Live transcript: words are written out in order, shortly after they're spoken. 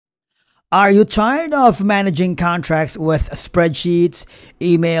Are you tired of managing contracts with spreadsheets,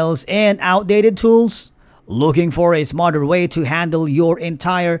 emails, and outdated tools? Looking for a smarter way to handle your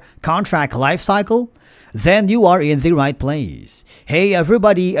entire contract lifecycle? Then you are in the right place. Hey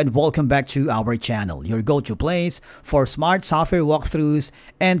everybody, and welcome back to our channel, your go-to place for smart software walkthroughs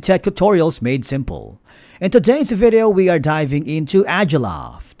and tech tutorials made simple. In today's video, we are diving into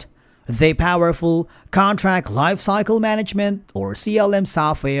Agiloft, the powerful contract lifecycle management or CLM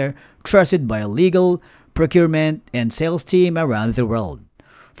software trusted by a legal, procurement, and sales team around the world.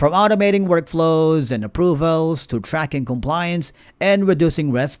 From automating workflows and approvals to tracking compliance and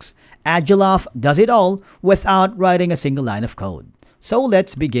reducing risks, Agiloft does it all without writing a single line of code. So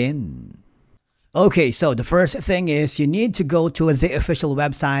let's begin. Okay, so the first thing is you need to go to the official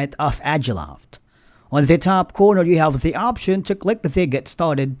website of Agiloft. On the top corner, you have the option to click the Get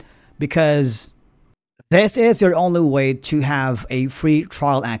Started because this is your only way to have a free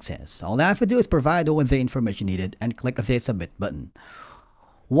trial access. All I have to do is provide all the information needed and click the Submit button.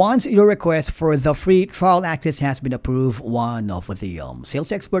 Once your request for the free trial access has been approved, one of the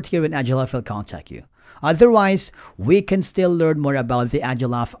sales experts here in Agiloft will contact you. Otherwise, we can still learn more about the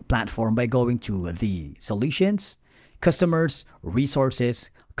Agiloft platform by going to the Solutions, Customers, Resources,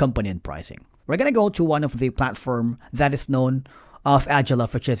 Company, and Pricing. We're going to go to one of the platform that is known of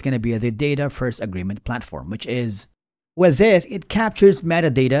Agiloft, which is going to be the Data First Agreement platform, which is, with this, it captures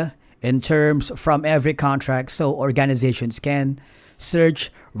metadata in terms from every contract so organizations can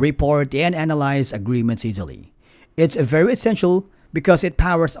search, report, and analyze agreements easily. It's very essential because it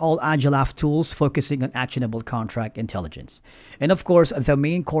powers all Agiloft tools focusing on actionable contract intelligence. And of course, the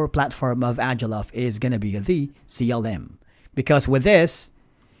main core platform of Agiloft is going to be the CLM. Because with this,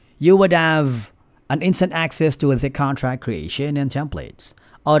 you would have an instant access to the contract creation and templates,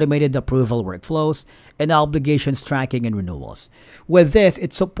 automated approval workflows, and obligations tracking and renewals. With this,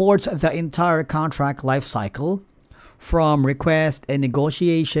 it supports the entire contract lifecycle from request and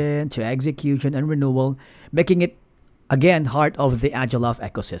negotiation to execution and renewal, making it, again, heart of the Agiloft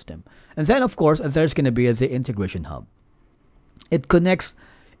ecosystem. And then, of course, there's going to be the Integration Hub. It connects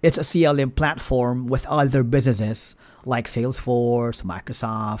its CLM platform with other businesses like Salesforce,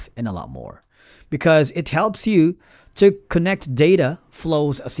 Microsoft, and a lot more, because it helps you to connect data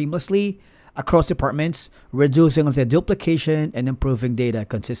flows seamlessly across departments, reducing the duplication and improving data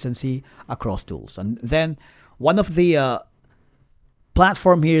consistency across tools. And then one of the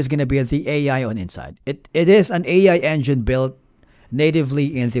platform here is going to be the AI on inside. It is an AI engine built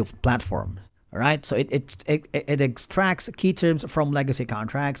natively in the platform. All right, so it extracts key terms from legacy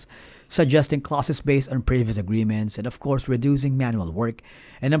contracts, suggesting clauses based on previous agreements, and of course reducing manual work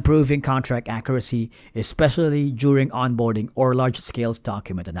and improving contract accuracy, especially during onboarding or large-scale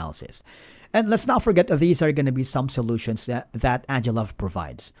document analysis. And let's not forget that these are going to be some solutions that Agiloft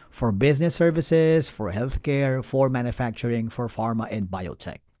provides for business services, for healthcare, for manufacturing, for pharma, and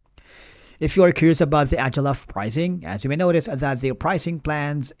biotech. If you are curious about the Agiloft pricing, as you may notice that the pricing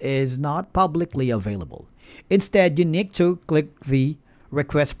plans is not publicly available. Instead, you need to click the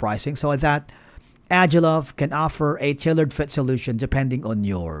request pricing so that Agiloft can offer a tailored fit solution depending on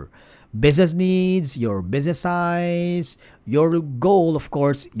your business needs, your business size, your goal, of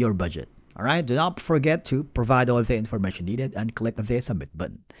course, your budget. All right, do not forget to provide all the information needed and click the Submit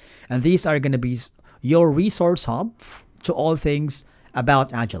button. And these are going to be your resource hub to all things about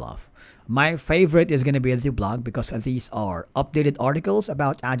Agiloft. My favorite is going to be the blog because these are updated articles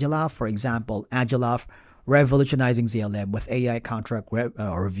about Agiloft. For example, Agiloft revolutionizing CLM with AI contract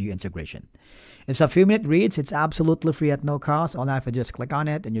review integration. It's a few-minute reads. It's absolutely free at no cost. All I have to just click on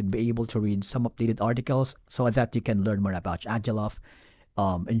it and you'd be able to read some updated articles so that you can learn more about Agiloft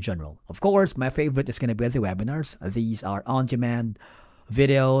in general. Of course, my favorite is going to be the webinars. These are on-demand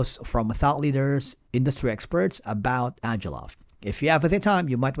videos from thought leaders, industry experts about Agiloft. If you have the time,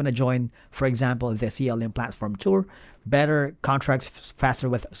 you might want to join, for example, the CLM platform tour, Better Contracts Faster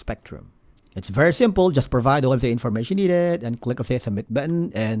with Spectrum. It's very simple. Just provide all the information needed and click the Submit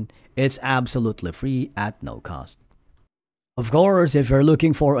button, and it's absolutely free at no cost. Of course, if you're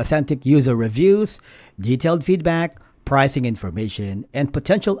looking for authentic user reviews, detailed feedback, pricing information, and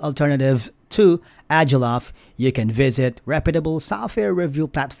potential alternatives to Agiloft, you can visit reputable software review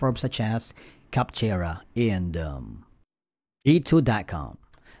platforms such as Capterra and G2.com.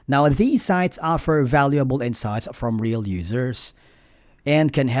 Now, these sites offer valuable insights from real users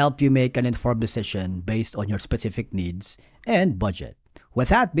and can help you make an informed decision based on your specific needs and budget. With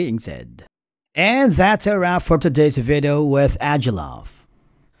that being said, and that's a wrap for today's video with Agiloft.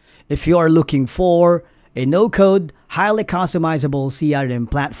 If you are looking for a no-code, highly customizable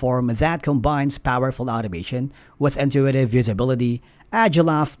CRM platform that combines powerful automation with intuitive usability,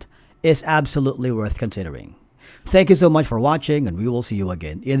 Agiloft is absolutely worth considering. Thank you so much for watching, and we will see you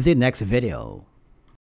again in the next video.